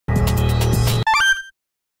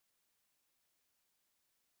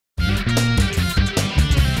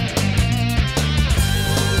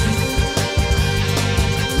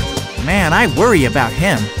Man, I worry about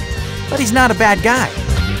him. But he's not a bad guy.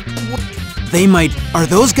 They might... Are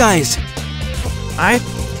those guys? How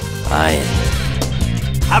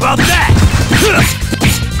about that?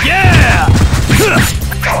 Yeah!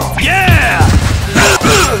 Yeah!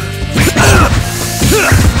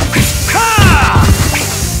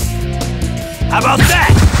 How about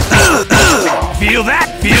that? Feel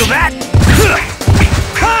that? Feel that?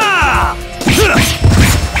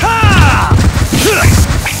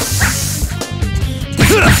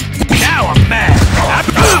 Now I'm mad.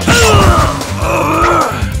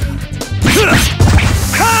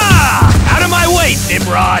 Out of my way,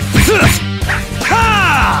 Nimrod!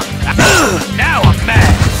 Now I'm mad.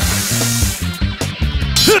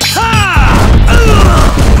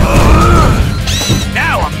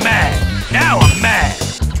 Now I'm mad. Now I'm mad.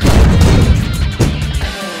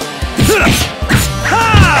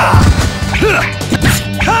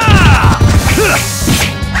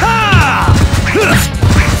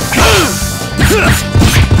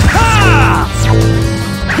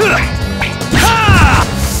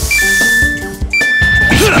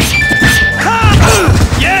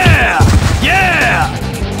 Yeah! Yeah!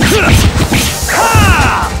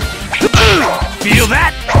 Feel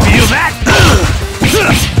that? Feel that?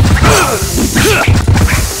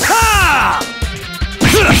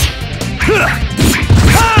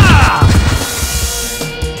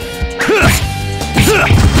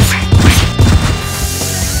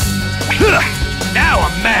 Now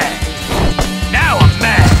I'm mad. Now I'm mad. Now I'm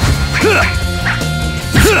mad.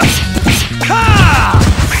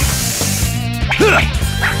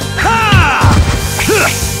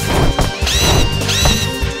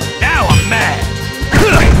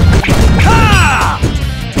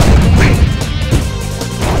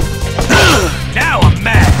 Now I'm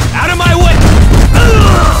mad. Out of my way.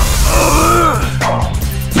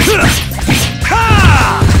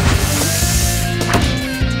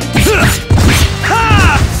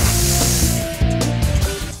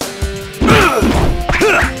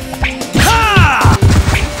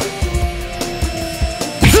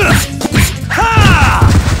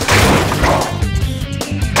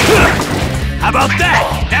 How about that?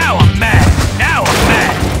 Now I'm mad. Now I'm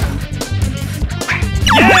mad.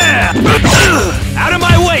 Yeah! Out of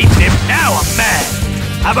my way, Nim. Now I'm mad.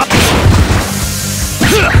 How about...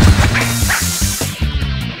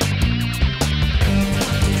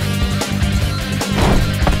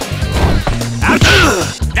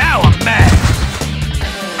 Now I'm mad.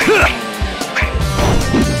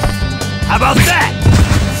 How about that?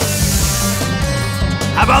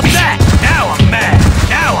 How about that? Now I'm mad.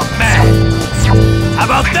 Now I'm mad. How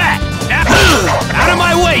about that? Now, out of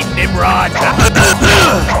my way, Nimrod!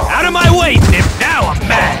 Out of my way, Nim! Now I'm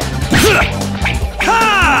mad!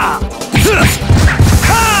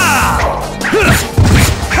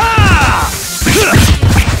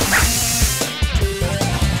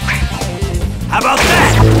 How about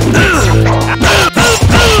that?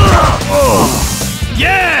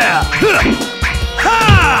 Yeah!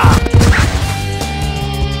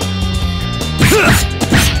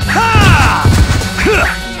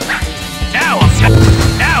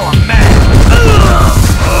 Now I'm mad.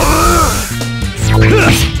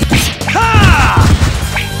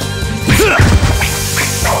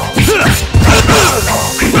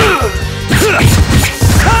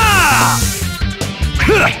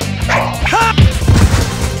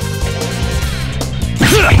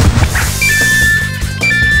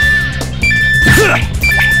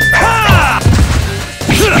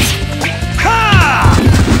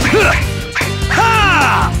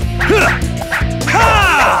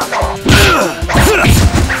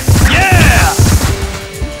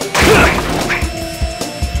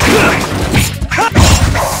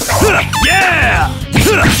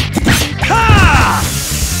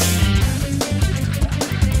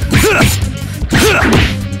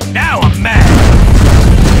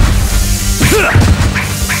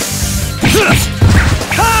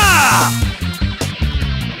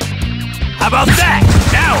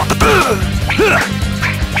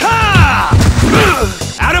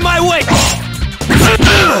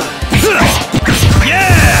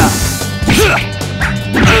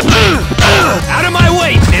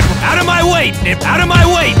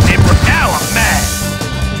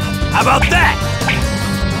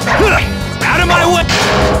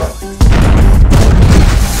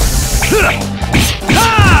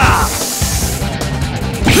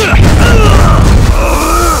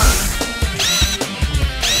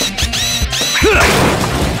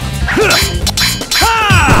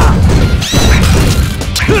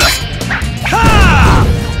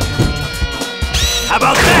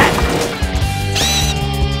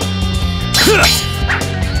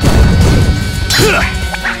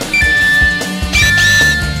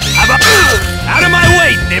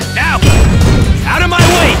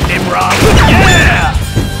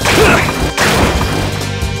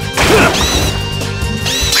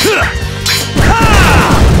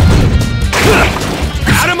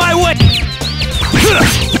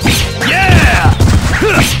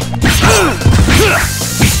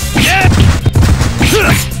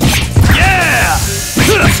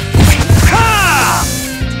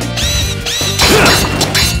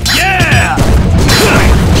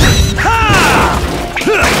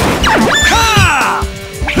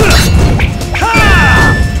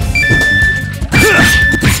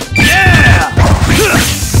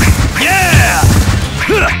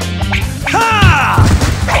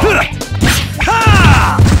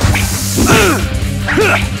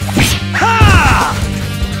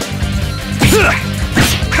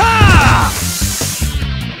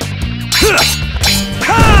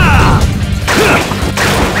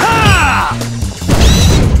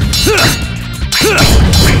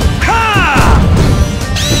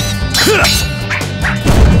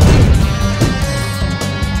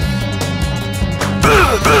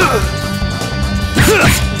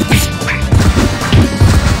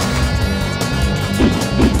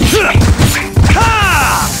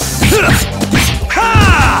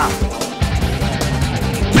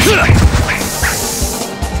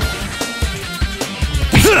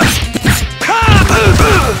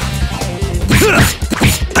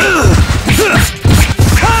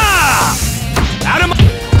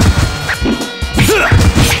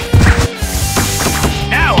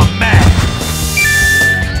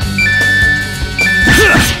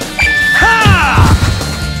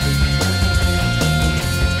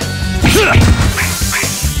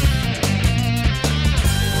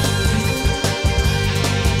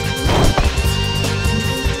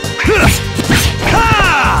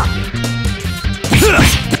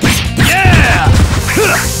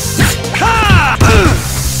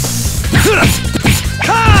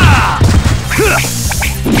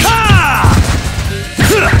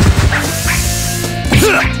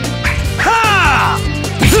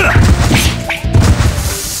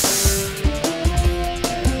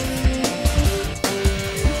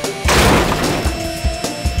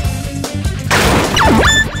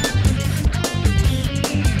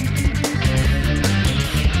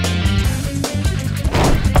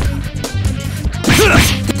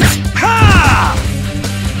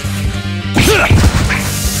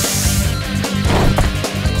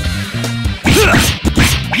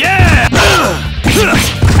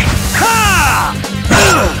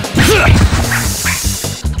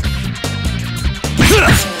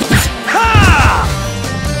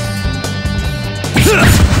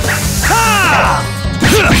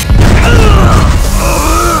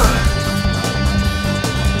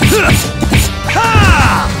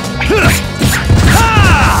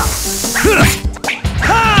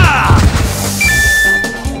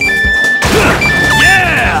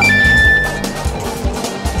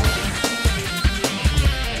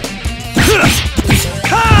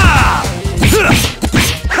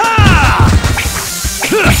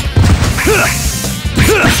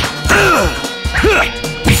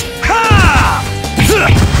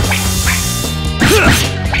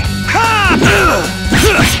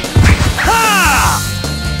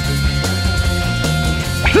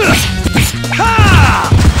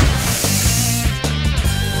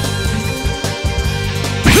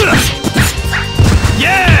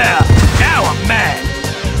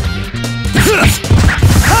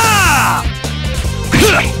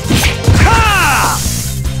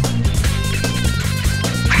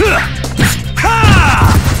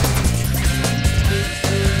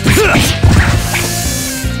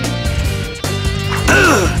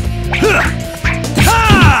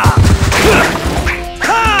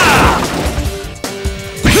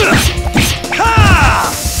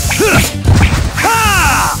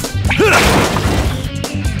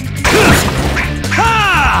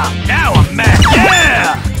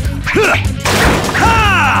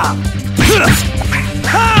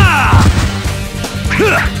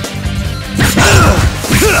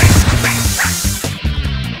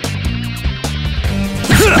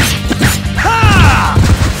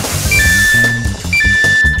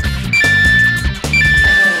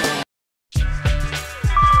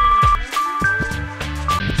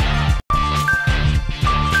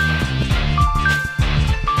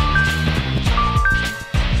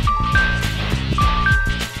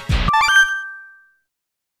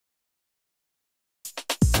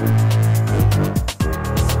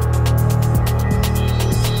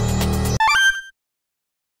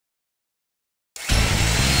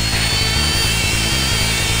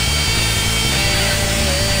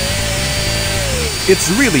 It's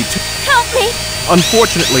really too... Help me!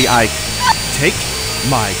 Unfortunately, I... Take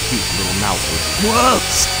my cute little mouse with you. Whoa!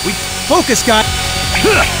 Focus, guy!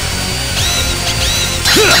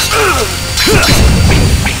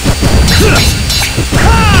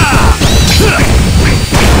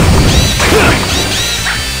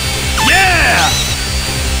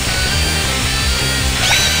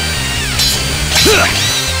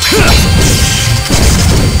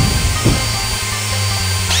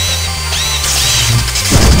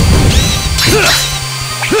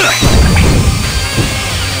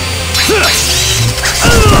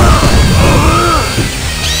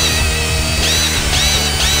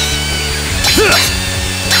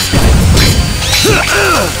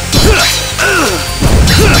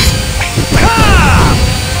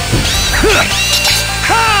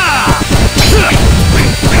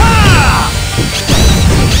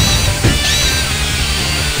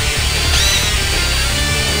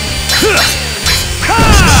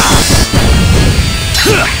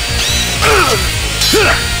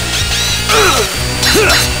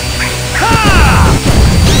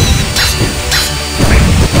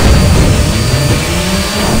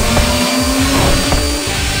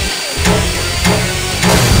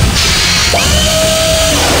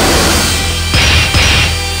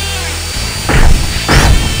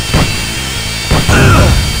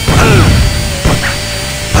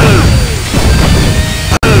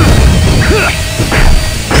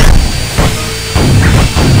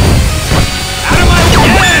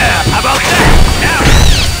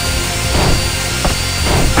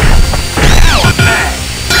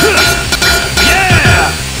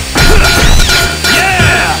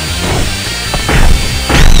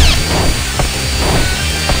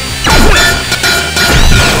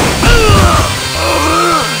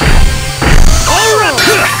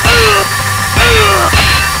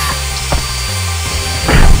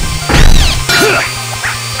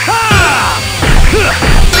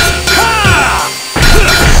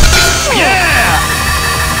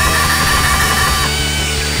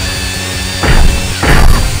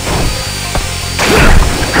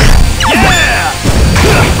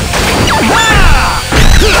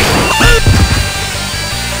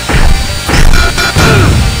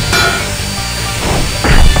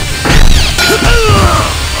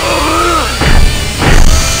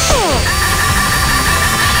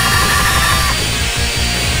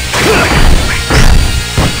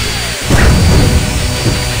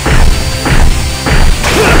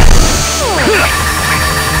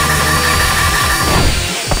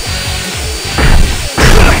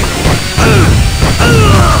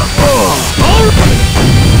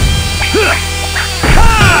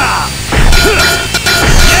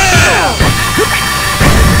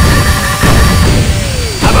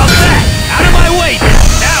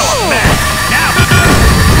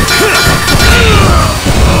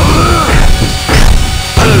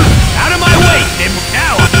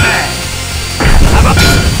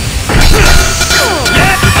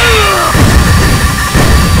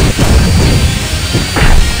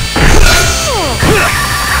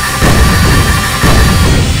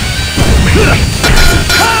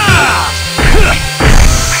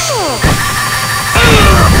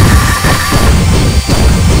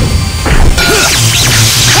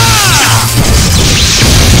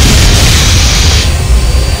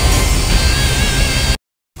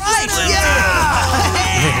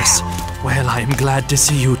 Glad to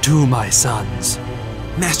see you too, my sons.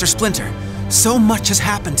 Master Splinter, so much has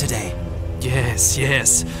happened today.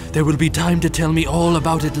 Yes. There will be time to tell me all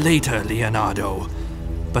about it later, Leonardo.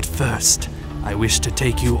 But first, I wish to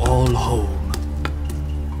take you all home.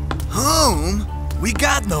 Home? We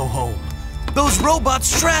got no home. Those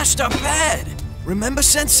robots trashed our bed. Remember,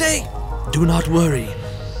 Sensei? Do not worry.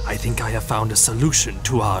 I think I have found a solution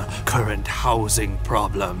to our current housing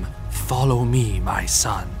problem. Follow me, my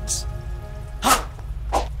sons.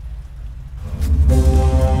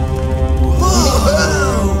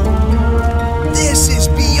 This is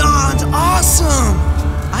beyond awesome!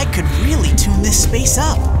 I could really tune this space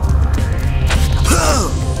up.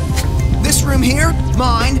 This room here,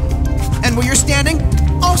 mine. And where you're standing,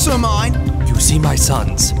 also mine. You see, my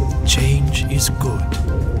sons, change is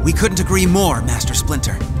good. We couldn't agree more, Master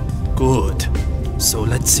Splinter. Good. So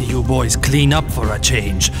let's see you boys clean up for a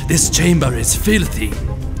change. This chamber is filthy.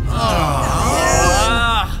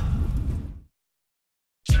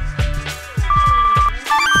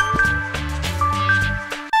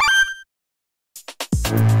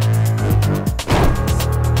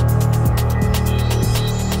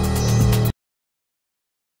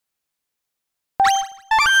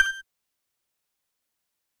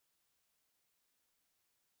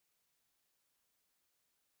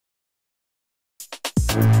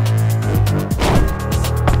 Turtles.